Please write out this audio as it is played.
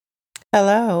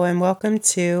Hello and welcome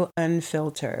to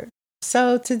Unfiltered.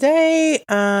 So, today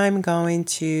I'm going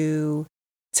to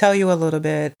tell you a little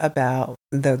bit about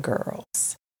the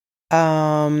girls.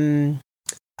 Um,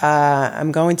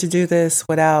 I'm going to do this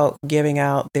without giving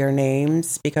out their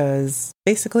names because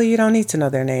basically you don't need to know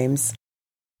their names.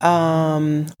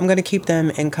 I'm going to keep them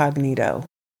incognito.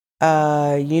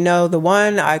 The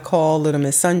one I call Little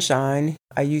Miss Sunshine,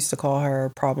 I used to call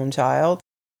her Problem Child.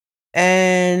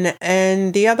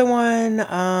 And the other one,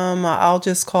 I'll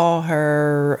just call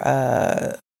her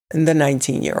the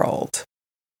 19-year-old.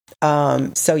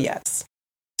 So yes.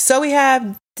 So we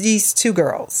have these two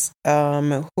girls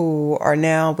who are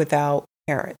now without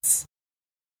parents.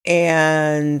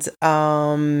 And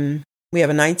we have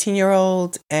a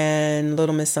 19-year-old and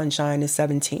Little Miss Sunshine is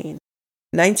 17.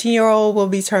 19-year-old will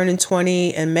be turning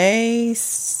 20 in May.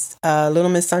 Little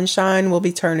Miss Sunshine will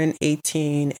be turning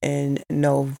 18 in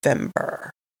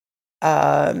November.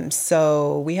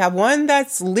 So we have one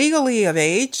that's legally of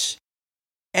age,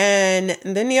 and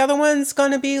then the other one's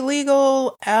going to be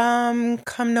legal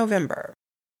come November.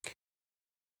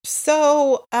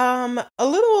 So a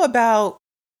little about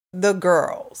the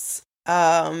girls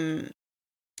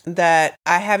that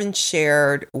I haven't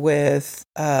shared with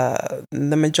the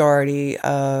majority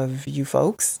of you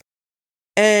folks.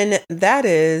 And that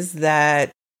is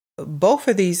that both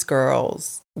of these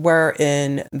girls were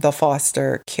in the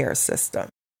foster care system.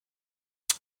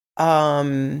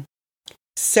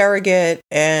 Surrogate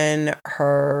and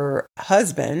her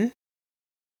husband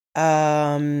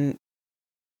took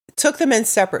them in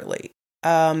separately.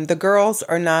 The girls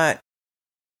are not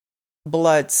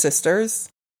blood sisters.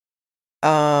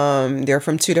 They're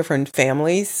from two different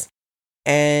families,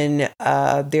 and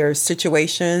their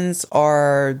situations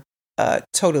are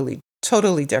totally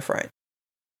different.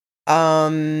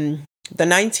 The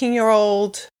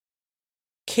 19-year-old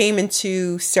came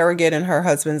into surrogate in her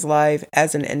husband's life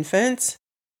as an infant.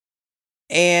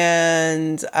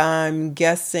 And I'm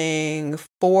guessing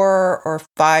 4 or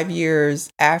 5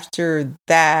 years after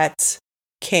that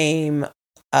came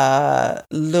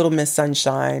Little Miss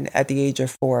Sunshine at the age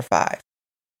of 4 or 5.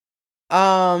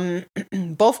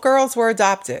 Both girls were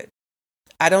adopted.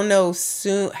 I don't know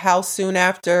how soon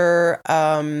after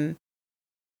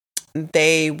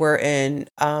they were in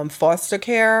foster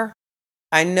care.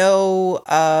 I know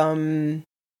the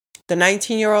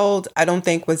 19-year-old, I don't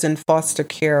think was in foster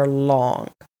care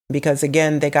long because,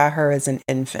 again, they got her as an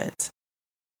infant.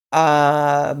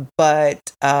 But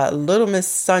Little Miss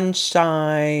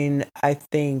Sunshine, I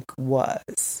think,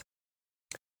 was.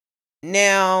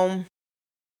 Now,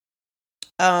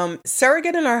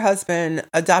 Surrogate and her husband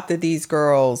adopted these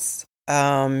girls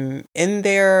in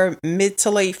their mid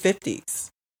to late 50s.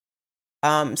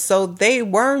 So they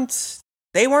weren't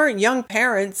young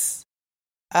parents.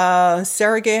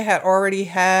 Surrogate had already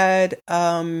had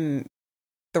 3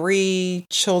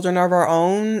 children of her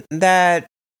own that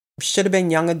should have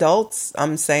been young adults.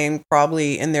 I'm saying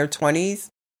probably in their 20s.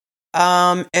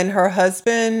 And her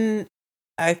husband,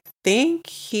 I think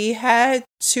he had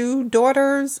 2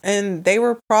 daughters, and they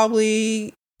were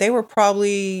probably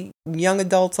young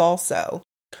adults also.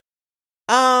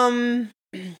 But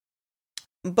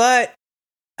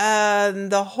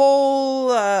the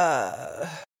whole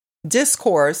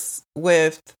discourse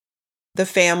with the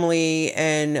family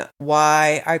and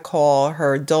why I call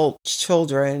her adult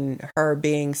children, her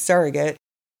being surrogate,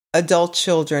 adult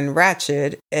children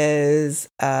ratchet, is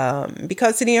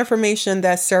because of the information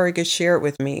that surrogate shared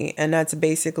with me. And that's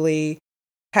basically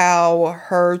how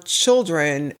her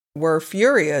children were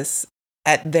furious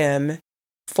at them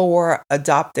for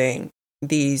adopting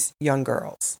these young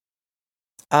girls.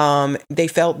 They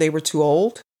felt they were too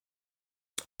old,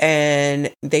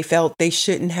 and they felt they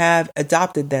shouldn't have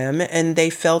adopted them, and they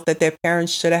felt that their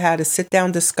parents should have had a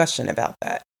sit-down discussion about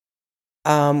that,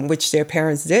 which their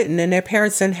parents didn't, and their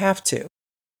parents didn't have to.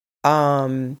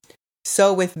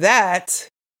 So with that,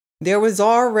 there was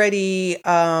already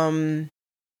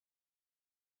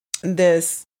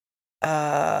this,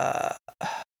 I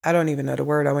don't even know the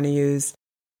word I want to use,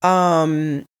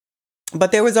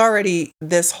 but there was already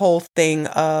this whole thing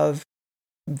of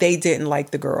they didn't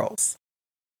like the girls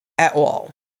at all.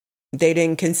 They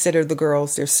didn't consider the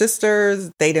girls their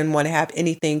sisters. They didn't want to have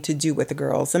anything to do with the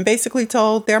girls, and basically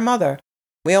told their mother,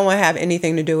 we don't want to have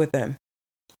anything to do with them.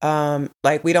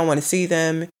 We don't want to see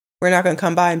them. We're not going to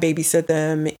come by and babysit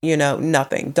them.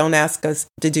 Nothing. Don't ask us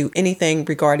to do anything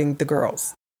regarding the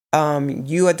girls.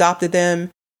 You adopted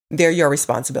them. They're your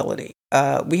responsibility.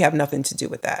 We have nothing to do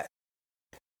with that.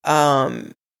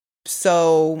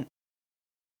 So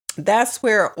that's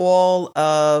where all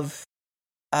of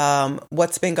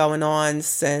what's been going on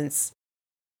since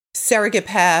Surrogate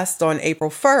passed on April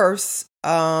 1st,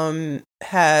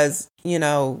 has,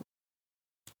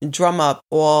 drum up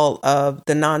all of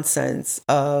the nonsense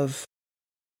of,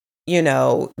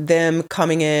 them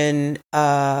coming in,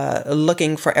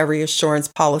 looking for every assurance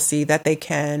policy that they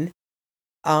can,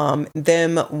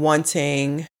 them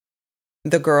wanting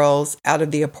the girls out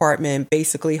of the apartment,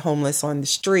 basically homeless on the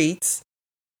streets.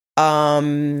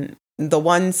 The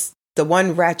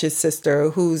one ratchet sister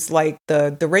who's like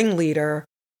the ringleader,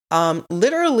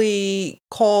 literally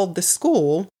called the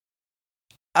school,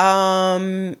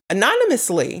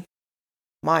 anonymously,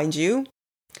 mind you,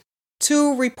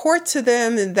 to report to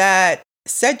them that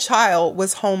said child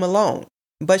was home alone.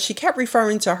 But she kept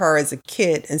referring to her as a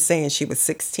kid and saying she was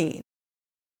 16.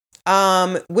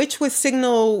 Which would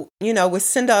signal, would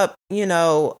send up,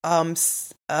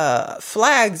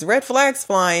 flags, red flags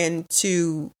flying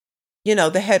to,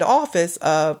 the head office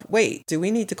of, wait, do we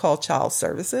need to call child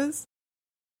services?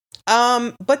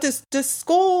 But the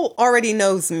school already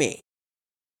knows me,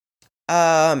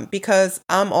 because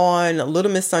I'm on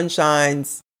Little Miss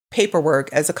Sunshine's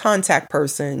paperwork as a contact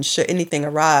person should anything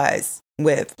arise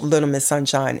with Little Miss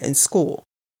Sunshine in school.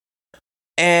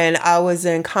 And I was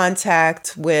in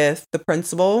contact with the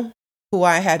principal, who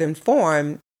I had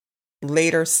informed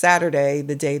later Saturday,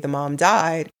 the day the mom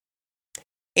died.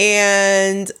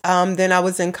 And then I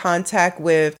was in contact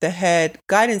with the head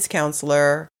guidance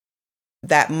counselor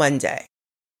that Monday.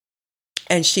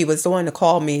 And she was the one to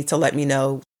call me to let me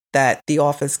know that the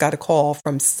office got a call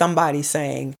from somebody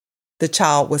saying the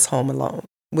child was home alone,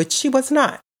 which she was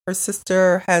not. Her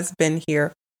sister has been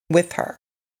here with her.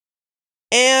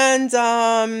 And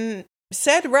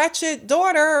said ratchet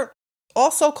daughter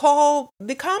also called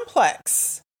the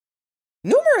complex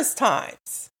numerous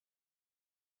times,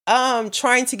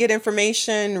 trying to get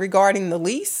information regarding the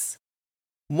lease,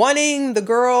 wanting the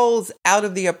girls out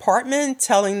of the apartment,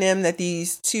 telling them that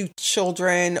these two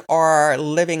children are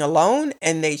living alone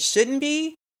and they shouldn't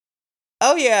be.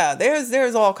 Oh yeah,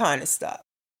 there's all kind of stuff.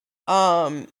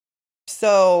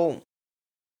 So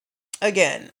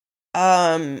again,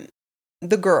 the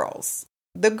girls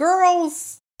are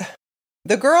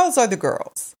the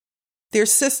girls. They're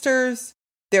sisters.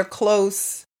 They're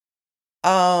close.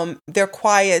 They're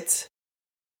quiet.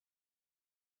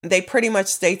 They pretty much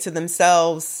stay to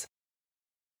themselves.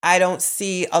 I don't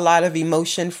see a lot of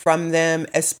emotion from them,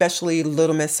 especially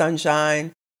Little Miss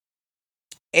Sunshine.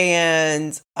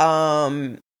 And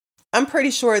I'm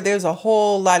pretty sure there's a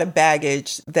whole lot of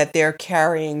baggage that they're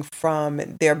carrying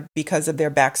because of their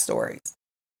backstories.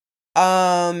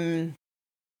 And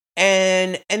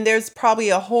there's probably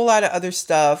a whole lot of other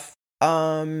stuff,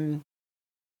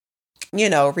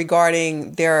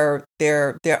 regarding their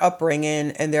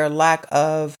upbringing and their lack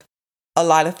of a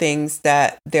lot of things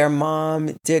that their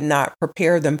mom did not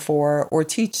prepare them for or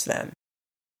teach them.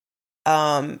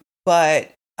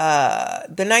 But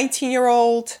the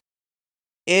 19-year-old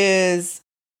is,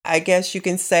 I guess you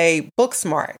can say, book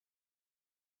smart.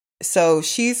 So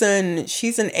she's an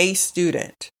A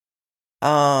student.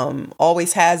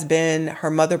 Always has been.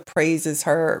 Her mother praised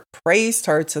her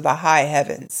to the high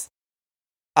heavens.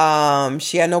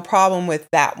 She had no problem with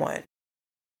that one.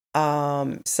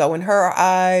 So in her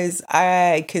eyes,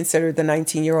 I consider the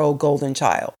 19-year-old golden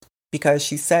child because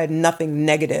she said nothing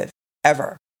negative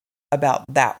ever about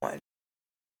that one.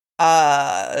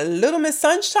 Little Miss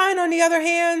Sunshine, on the other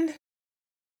hand,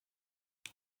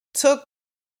 took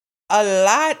a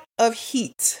lot of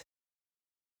heat.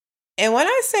 And when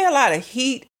I say a lot of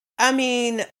heat, I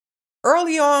mean,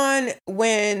 early on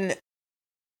when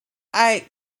I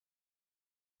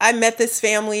met this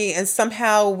family and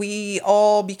somehow we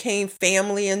all became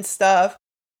family and stuff,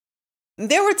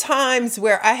 there were times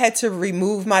where I had to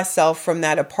remove myself from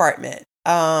that apartment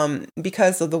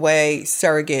because of the way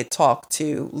Surrogate talked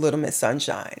to Little Miss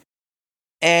Sunshine.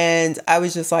 And I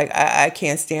was just like, I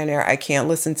can't stand there. I can't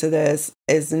listen to this.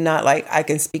 It's not like I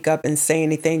can speak up and say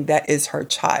anything. That is her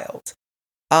child.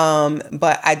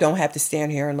 But I don't have to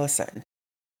stand here and listen.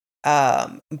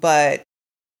 But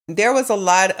there was a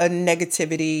lot of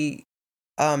negativity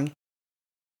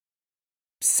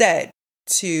said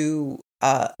to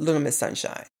Little Miss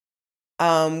Sunshine,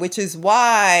 which is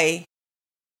why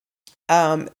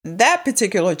that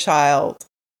particular child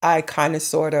I kind of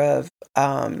sort of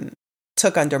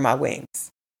took under my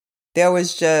wings. There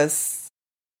was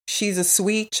she's a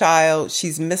sweet child.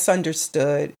 She's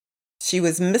misunderstood. She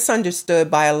was misunderstood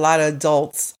by a lot of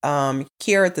adults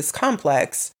here at this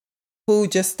complex who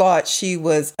just thought she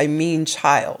was a mean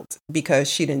child because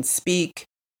she didn't speak.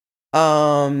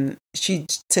 To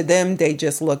them, they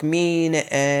just look mean.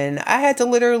 And I had to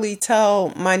literally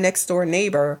tell my next door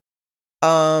neighbor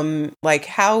Like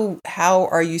how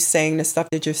are you saying the stuff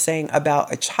that you're saying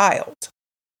about a child?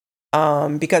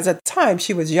 Because at the time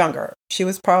she was younger. She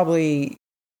was probably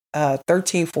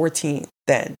 13, 14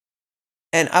 then.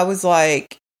 And I was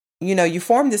like, you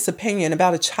formed this opinion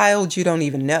about a child you don't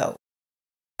even know.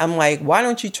 I'm like, why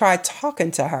don't you try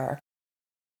talking to her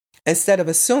instead of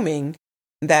assuming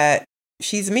that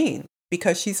she's mean,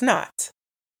 because she's not.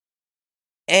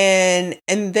 And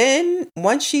then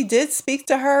once she did speak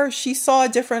to her, she saw a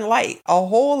different light. A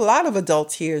whole lot of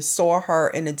adults here saw her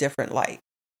in a different light.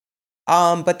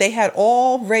 But they had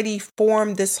already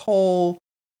formed this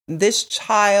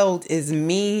child is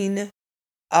mean.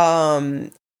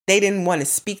 They didn't want to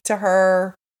speak to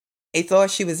her. They thought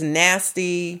she was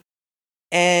nasty.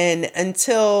 And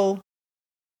until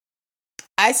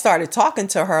I started talking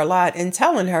to her a lot and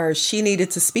telling her she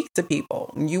needed to speak to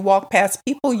people. When you walk past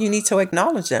people, you need to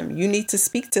acknowledge them. You need to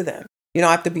speak to them. You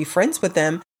don't have to be friends with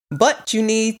them, but you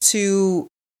need to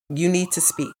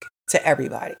speak to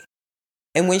everybody.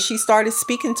 And when she started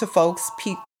speaking to folks,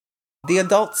 the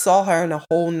adults saw her in a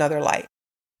whole nother light.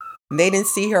 They didn't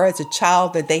see her as a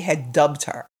child that they had dubbed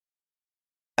her.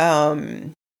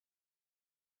 But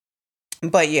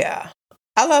yeah,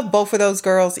 I love both of those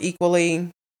girls equally.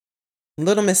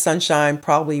 Little Miss Sunshine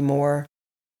probably more.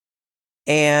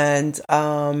 And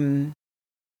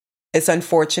it's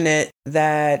unfortunate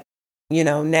that,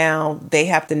 now they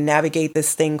have to navigate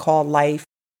this thing called life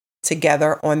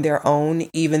together on their own,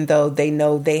 even though they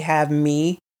know they have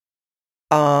me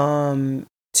to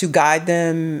guide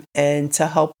them and to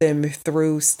help them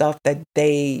through stuff that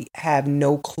they have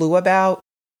no clue about.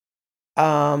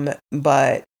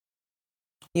 But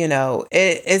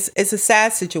it's a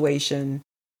sad situation.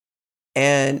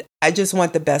 And I just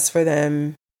want the best for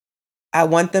them. I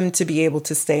want them to be able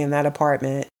to stay in that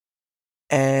apartment.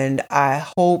 And I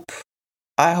hope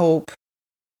I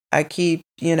keep,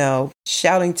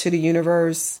 shouting to the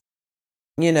universe,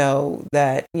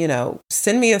 that,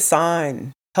 send me a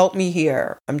sign, help me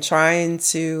here. I'm trying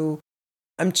to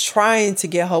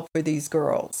get help for these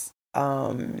girls.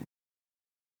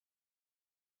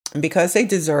 Because they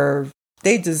deserve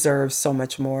so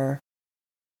much more.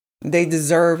 They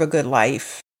deserve a good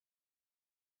life.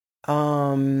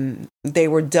 Both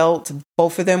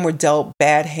of them were dealt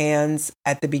bad hands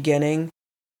at the beginning.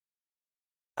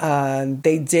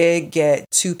 They did get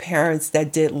two parents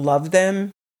that did love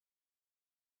them.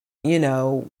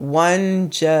 One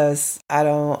just, I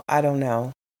don't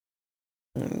know.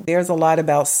 There's a lot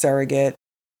about surrogate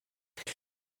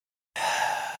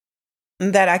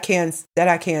that I can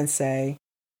say.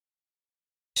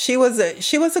 She was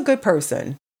a good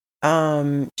person.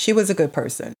 She was a good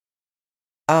person.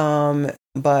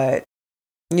 But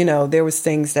there was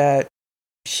things that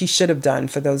she should have done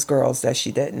for those girls that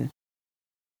she didn't.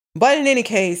 But in any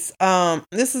case,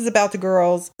 this is about the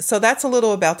girls. So that's a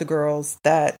little about the girls,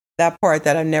 that part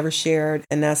that I never shared.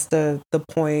 And that's the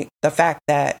point, the fact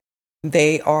that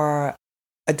they are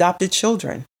adopted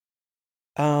children.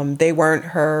 They weren't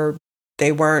her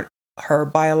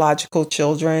biological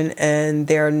children, and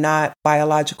they're not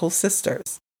biological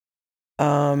sisters.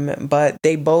 But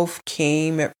they both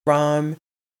came from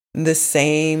the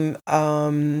same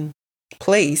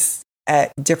place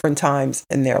at different times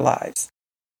in their lives.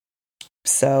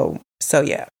 So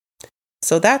yeah.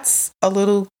 So that's a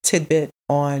little tidbit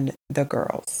on the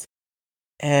girls.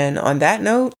 And on that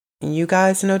note, you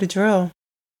guys know the drill.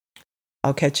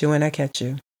 I'll catch you when I catch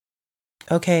you.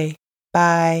 Okay,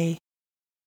 bye.